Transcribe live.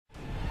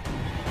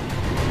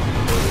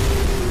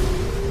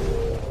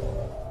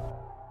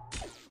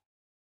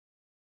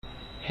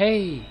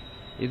Hey!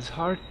 It's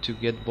hard to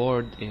get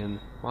bored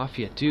in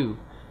Mafia 2,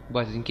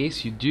 but in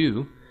case you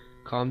do,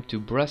 come to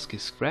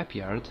Brusky's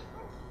scrapyard,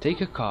 take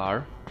a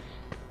car.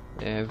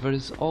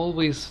 There's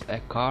always a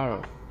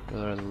car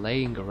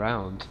laying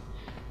around,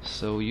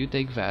 so you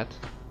take that,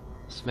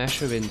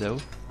 smash a window,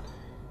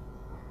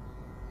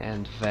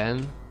 and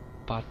then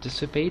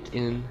participate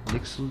in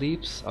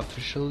NixelDeep's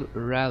official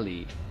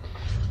rally.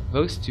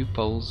 Those two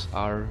poles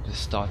are the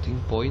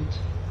starting point,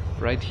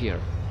 right here.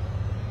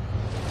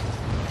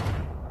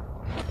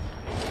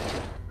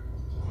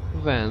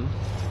 Then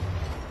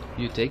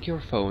you take your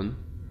phone,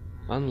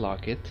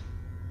 unlock it,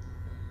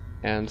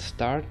 and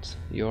start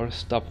your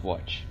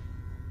stopwatch.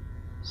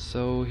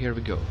 So here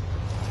we go.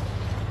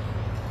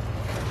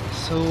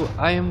 So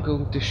I am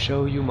going to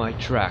show you my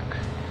track.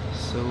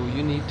 So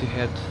you need to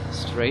head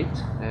straight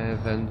and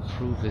then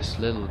through this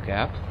little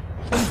gap,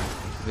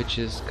 which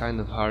is kind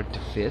of hard to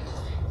fit,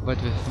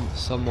 but with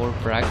some more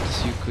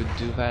practice you could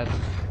do that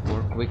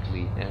more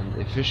quickly and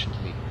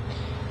efficiently.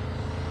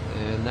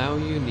 Now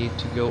you need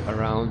to go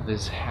around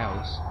this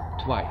house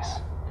twice.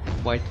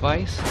 Why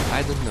twice?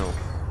 I don't know.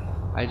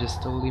 I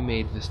just only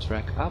made this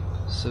track up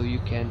so you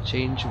can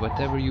change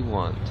whatever you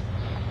want.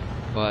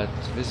 But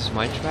this is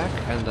my track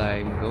and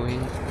I'm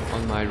going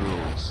on my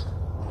rules.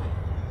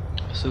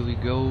 So we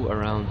go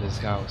around this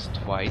house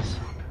twice,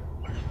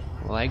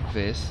 like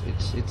this.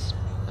 It's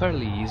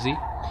fairly easy.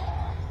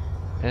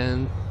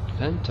 And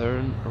then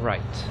turn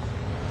right.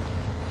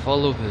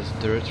 Follow this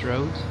dirt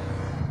road.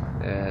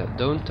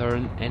 Don't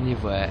turn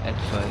anywhere at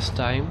first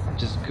time,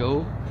 just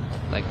go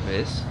like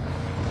this,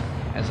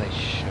 as I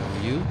show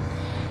you,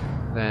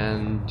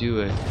 then do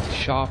a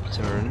sharp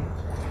turn,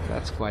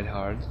 that's quite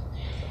hard,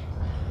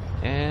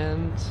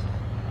 and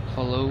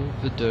follow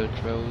the dirt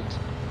road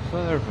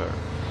further.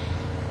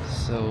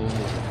 So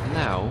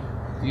now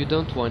you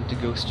don't want to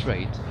go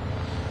straight,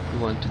 you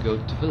want to go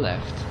to the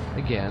left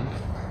again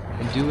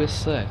and do a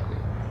circle,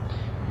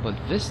 but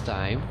this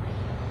time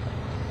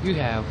you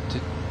have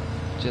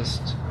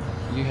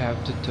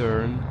to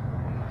turn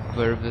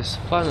where this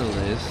funnel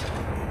is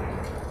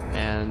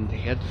and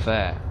head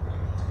there.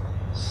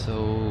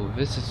 So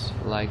this is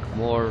like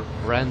more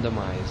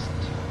randomized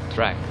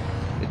track.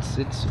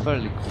 It's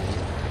fairly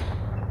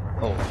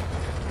cool.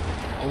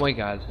 Oh my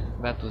god,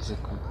 that was a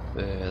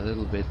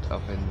little bit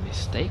of a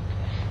mistake,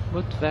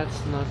 but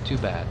that's not too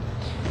bad.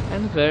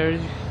 And there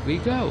we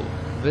go.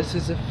 This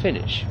is a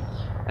finish,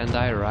 and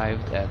I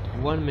arrived at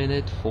 1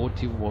 minute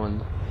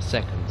 41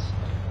 seconds.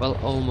 Well,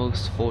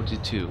 almost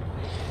 42.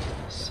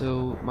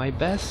 So my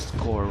best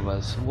score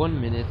was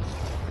 1 minute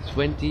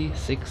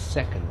 26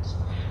 seconds.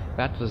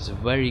 That was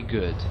very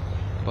good.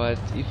 But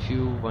if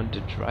you want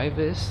to try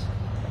this,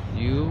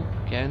 you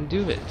can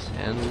do it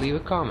and leave a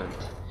comment.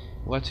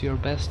 What's your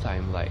best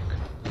time like?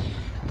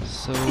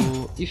 So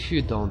if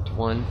you don't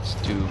want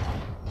to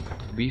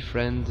be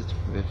friended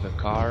with a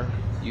car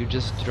you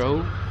just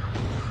drove,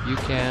 you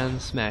can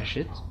smash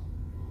it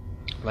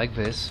like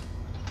this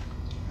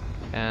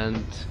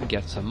and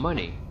get some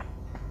money.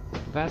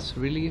 That's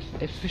really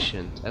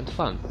efficient and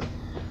fun.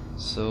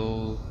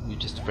 So you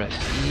just press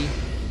E.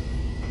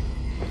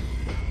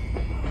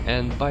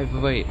 And by the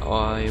way,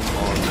 I'm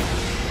on...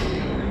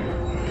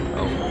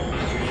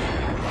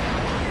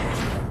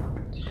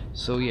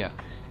 So yeah,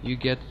 you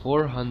get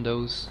 4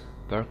 hundos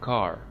per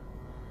car.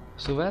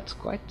 So that's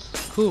quite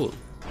cool.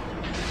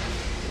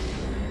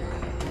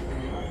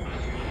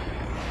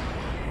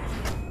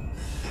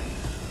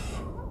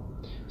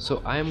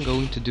 So I'm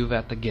going to do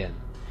that again,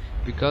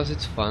 because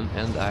it's fun,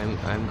 and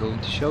I'm going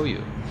to show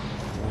you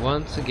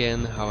once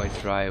again how I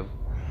drive.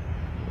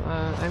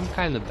 I'm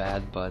kinda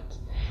bad, but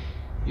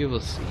you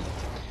will see.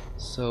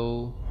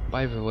 So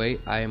by the way,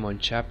 I am on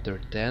chapter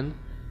 10,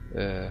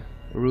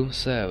 room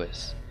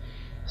service.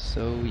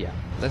 So yeah,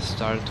 let's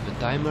start the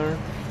timer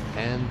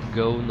and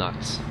go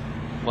nuts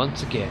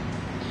once again.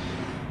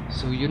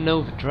 So you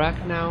know the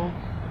track now,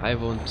 I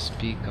won't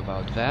speak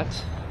about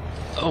that.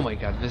 Oh my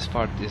god, this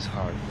part is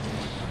hard.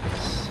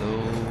 So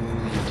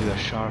you do a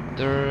sharp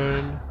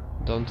turn,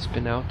 don't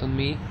spin out on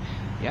me.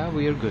 Yeah,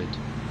 we are good.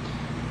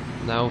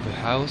 Now the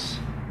house,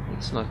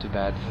 it's not too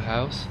bad, the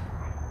house.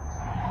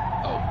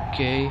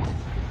 Okay,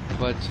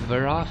 but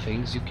there are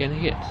things you can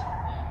hit,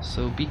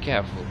 so be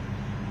careful.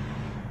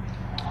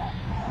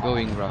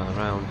 Going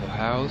around the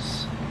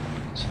house,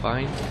 it's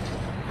fine.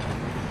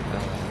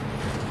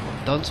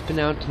 Don't spin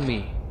out on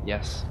me.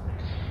 Yes,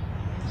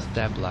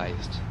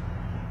 stabilized.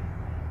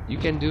 You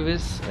can do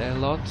this a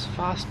lot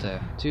faster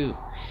too,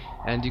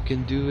 and you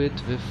can do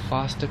it with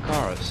faster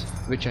cars,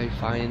 which I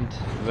find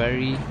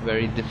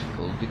very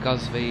difficult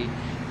because they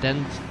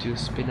tend to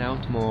spin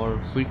out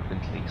more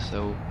frequently,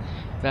 so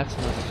that's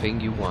not a thing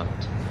you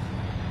want.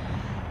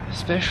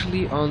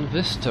 Especially on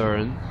this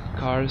turn,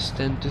 cars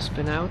tend to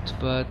spin out,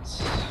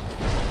 but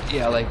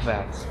yeah, like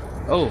that.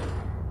 Oh,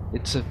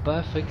 it's a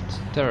perfect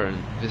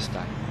turn this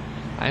time.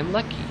 I'm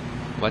lucky,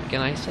 what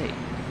can I say?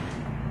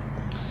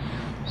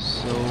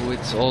 So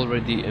it's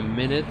already a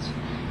minute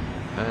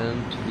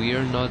and we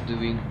are not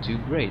doing too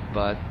great,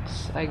 but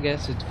I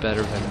guess it's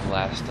better than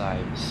last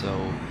time,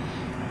 so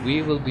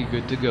we will be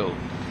good to go.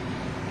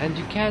 And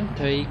you can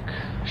take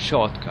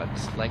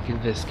shortcuts, like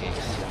in this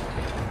case.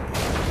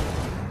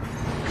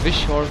 This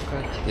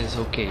shortcut is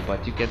okay,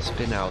 but you can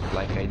spin out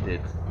like I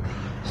did,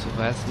 so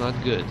that's not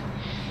good.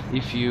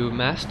 If you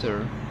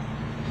master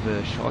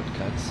the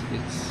shortcuts,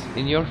 it's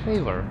in your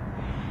favor.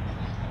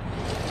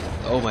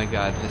 Oh my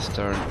god, this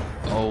turn.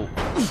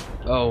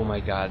 Oh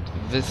my god,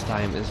 this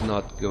time is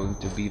not going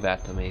to be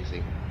that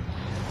amazing.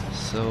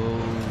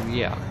 So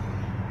yeah,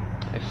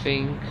 I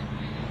think,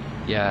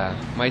 yeah,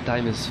 my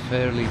time is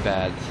fairly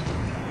bad.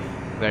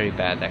 Very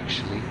bad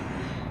actually.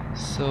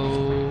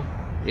 So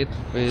it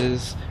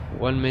is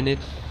 1 minute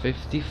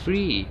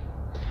 53.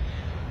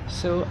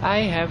 So I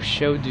have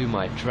showed you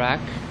my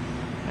track,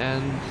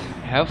 and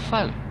have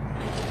fun.